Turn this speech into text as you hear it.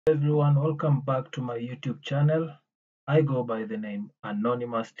Everyone, welcome back to my YouTube channel. I go by the name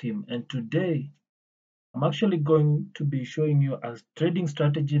Anonymous Team, and today I'm actually going to be showing you a trading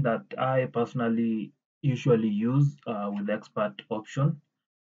strategy that I personally usually use with expert option.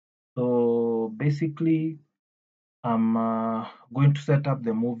 So basically, I'm going to set up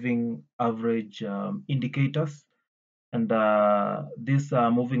the moving average indicators, and these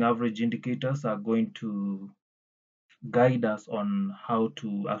moving average indicators are going to guide us on how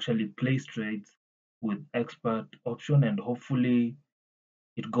to actually place trades with expert option, and hopefully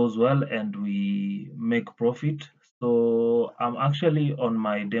it goes well and we make profit. So I'm actually on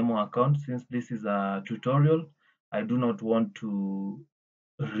my demo account. Since this is a tutorial, I do not want to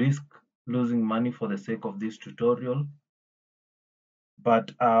risk losing money for the sake of this tutorial, but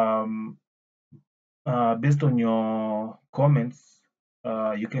based on your comments,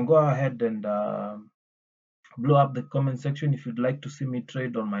 you can go ahead and blow up the comment section if you'd like to see me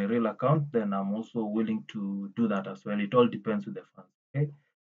trade on my real account. Then I'm also willing to do that as well. It all depends with the fans. Okay.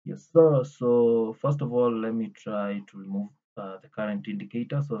 Yes, sir. So first of all, let me try to remove the current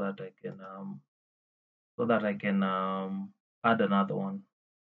indicator so that I can add another one.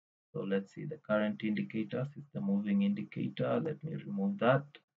 So let's see, the current indicators is the moving indicator. Let me remove that.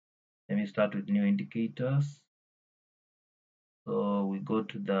 Let me start with new indicators. So we go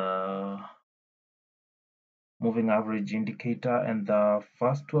to the moving average indicator, and the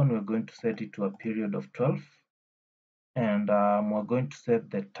first one we're going to set it to a period of 12, and we're going to set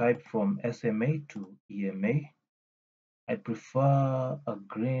the type from SMA to EMA. I prefer a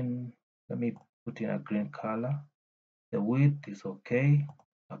green. Let me put in a green color. The width is okay.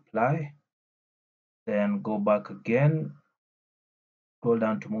 Apply, then go back again, scroll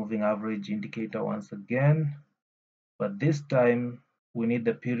down to moving average indicator once again, but this time we need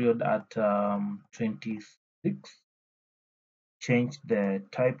the period at 26. Change the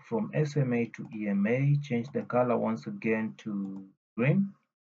type from SMA to EMA, change the color once again to green,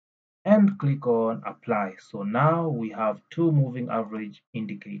 and click on apply. So now we have two moving average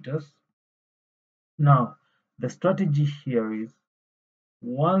indicators. Now the strategy here is,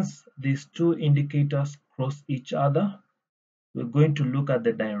 once these two indicators cross each other, we're going to look at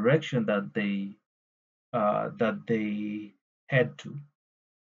the direction that they head to.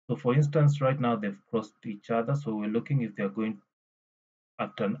 So for instance, right now they've crossed each other, so we're looking if they're going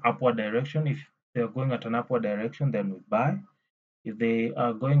at an upward direction. If they're going at an upward direction, then we buy. If they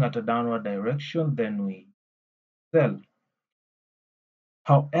are going at a downward direction, then we sell.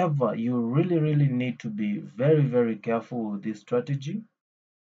 However, you really need to be very careful with this strategy.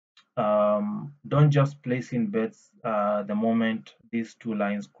 Don't just place in bets the moment these two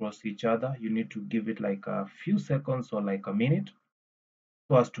lines cross each other. You need to give it like a few seconds or like a minute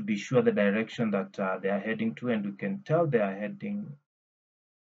so as to be sure the direction that they are heading to, and we can tell they are heading.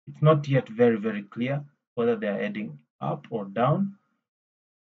 It's not yet very clear whether they are heading up or down,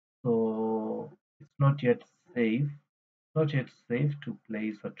 so it's not yet safe. Not yet safe to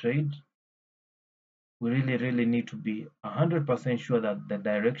place a trade. We really need to be 100% sure that the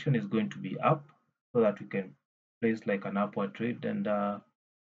direction is going to be up so that we can place like an upward trade. And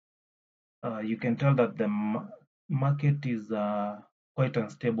you can tell that the market is quite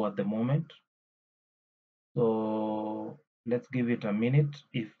unstable at the moment, so let's give it a minute.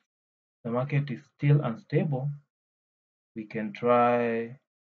 If the market is still unstable, we can try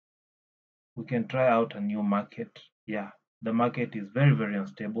out a new market. Yeah, the market is very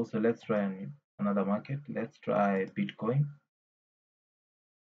unstable, so let's try another market. Let's try Bitcoin.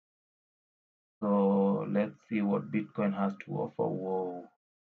 So let's see what Bitcoin has to offer. Whoa,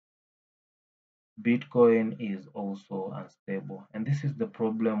 Bitcoin is also unstable, and this is the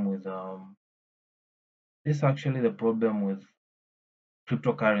problem with this is actually the problem with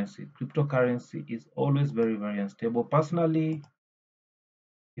cryptocurrency. Cryptocurrency is always very unstable. Personally,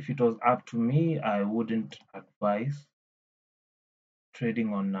 if it was up to me, I wouldn't advise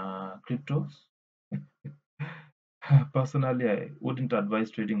trading on cryptos. Personally, I wouldn't advise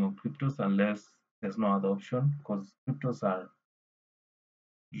trading on cryptos unless there's no other option, because cryptos are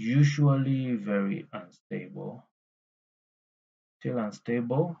usually very unstable. Still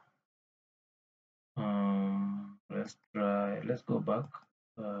unstable. Let's go back.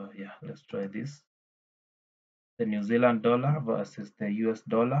 Yeah, let's try this. The New Zealand dollar versus the US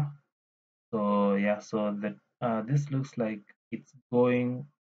dollar. So yeah, so that this looks like it's going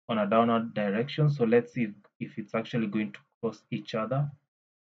on a downward direction. So let's see if it's actually going to cross each other.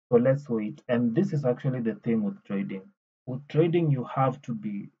 So let's wait. And this is actually the thing with trading. With trading, you have to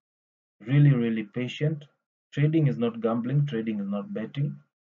be really patient. Trading is not gambling. Trading is not betting.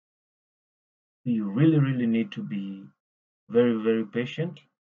 You really need to be very patient.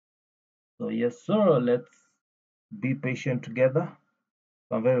 So yes, sir, let's be patient together.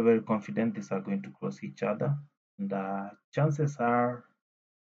 I'm very, very confident these are going to cross each other. And chances are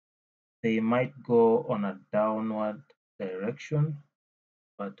they might go on a downward direction,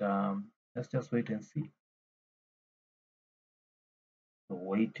 but let's just wait and see. So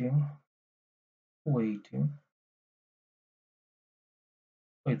waiting, waiting.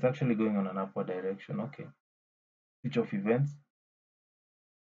 Oh, it's actually going on an upward direction. Okay. Switch of events.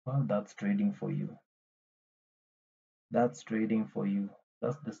 Well, that's trading for you. That's trading for you.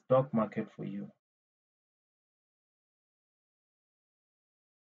 That's the stock market for you.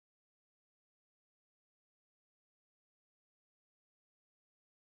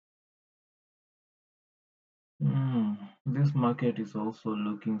 This market is also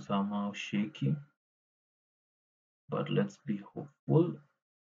looking somehow shaky, but let's be hopeful.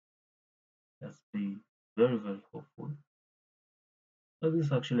 Let's be very, very hopeful. But this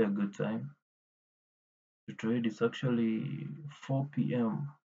is actually a good time to trade. It's actually 4 p.m.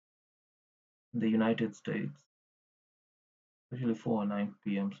 in the United States. Actually 4 or 9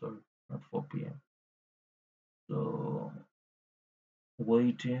 p.m. Sorry, not 4 p.m. So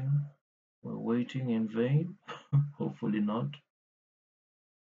waiting. We're waiting in vain. Hopefully not.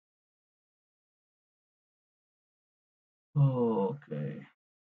 Okay.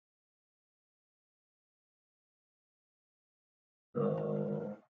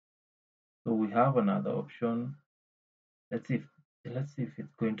 So we have another option. Let's see if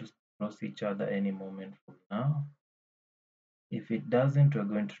it's going to cross each other any moment from now. If it doesn't, we're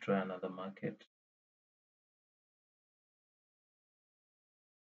going to try another market.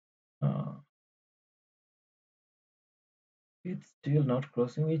 Uh, it's still not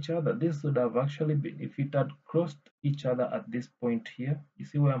crossing each other. This would have actually been, if it had crossed each other at this point here, you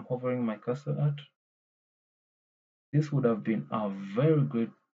see where I'm hovering my cursor at? This would have been a very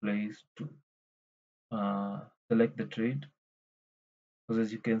great place to select the trade, because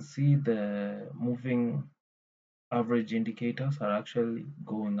as you can see, the moving average indicators are actually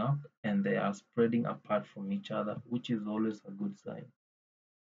going up and they are spreading apart from each other, which is always a good sign.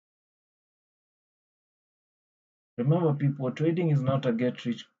 Remember, people, trading is not a get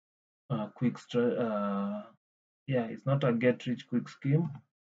rich quick yeah, it's not a get rich quick scheme.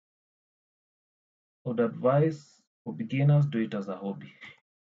 I would advise for beginners, do it as a hobby.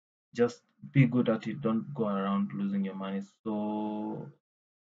 Just be good at it, don't go around losing your money. So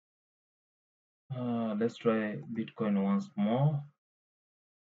let's try Bitcoin once more.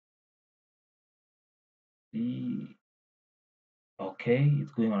 See, okay,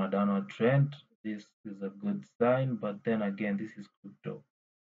 it's going on a downward trend. This is a good sign, but then again, this is crypto.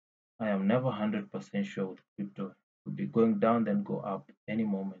 I am never 100% sure with crypto. It could be going down, then go up any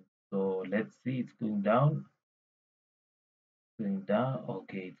moment. So let's see, it's going down, going down.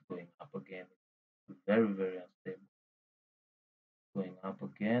 Okay, it's going up again. It's very, very unstable. Going up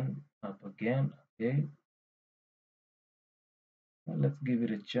again, up again. Okay, well, let's give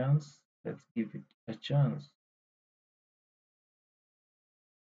it a chance. Let's give it a chance.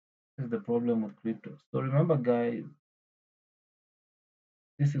 This is the problem with crypto. So remember, guys,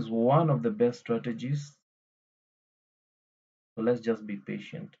 this is one of the best strategies. So let's just be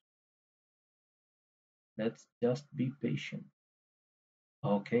patient. Let's just be patient.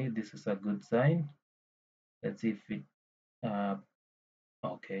 Okay, this is a good sign. Let's see if it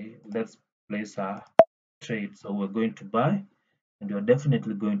okay, let's place a trade. So we're going to buy and you're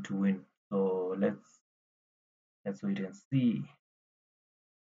definitely going to win. So let's wait and see.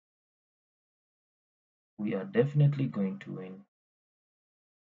 We are definitely going to win.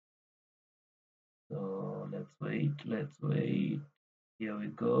 So let's wait, let's wait. Here we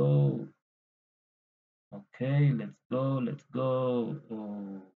go. Okay, let's go, let's go.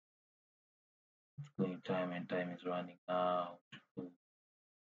 Oh, it's going time and time is running out.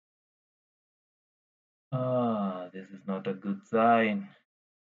 This is not a good sign.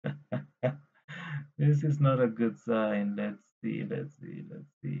 This is not a good sign. Let's see, let's see, let's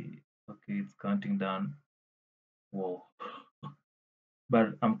see. Okay, it's counting down. Whoa.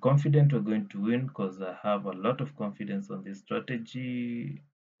 But I'm confident we're going to win because I have a lot of confidence on this strategy.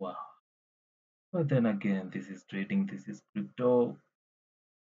 Wow. But then again, this is trading, this is crypto.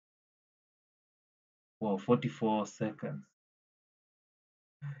 Wow, 44 seconds.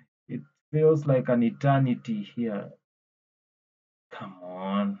 It feels like an eternity here. Come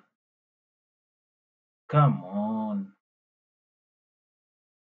on. Come on.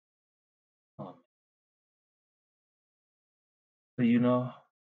 Oh, so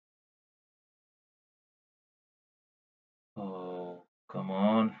oh, come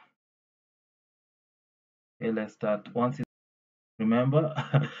on. Okay, let's start. Once it remember,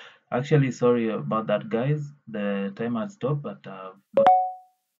 Actually, sorry about that, guys. The time had stopped, but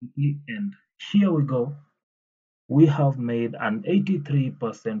and here we go. We have made an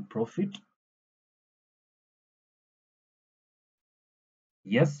 83% profit.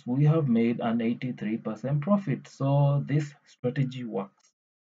 Yes, we have made an 83% profit. So this strategy works.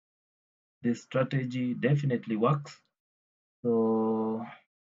 This strategy definitely works. So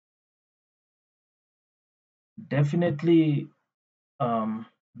definitely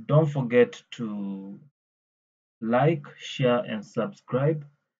don't forget to like, share, and subscribe.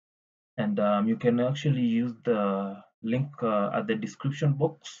 And you can actually use the link at the description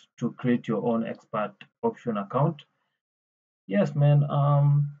box to create your own expert option account. Yes, man.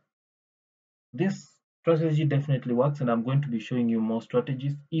 This strategy definitely works, and I'm going to be showing you more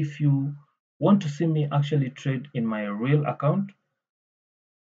strategies. If you want to see me actually trade in my real account,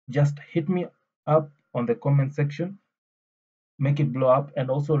 just hit me up on the comment section, make it blow up, and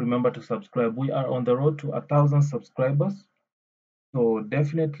also remember to subscribe. We are on the road to 1,000 subscribers, so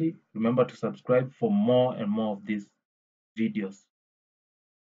definitely remember to subscribe for more and more of these videos.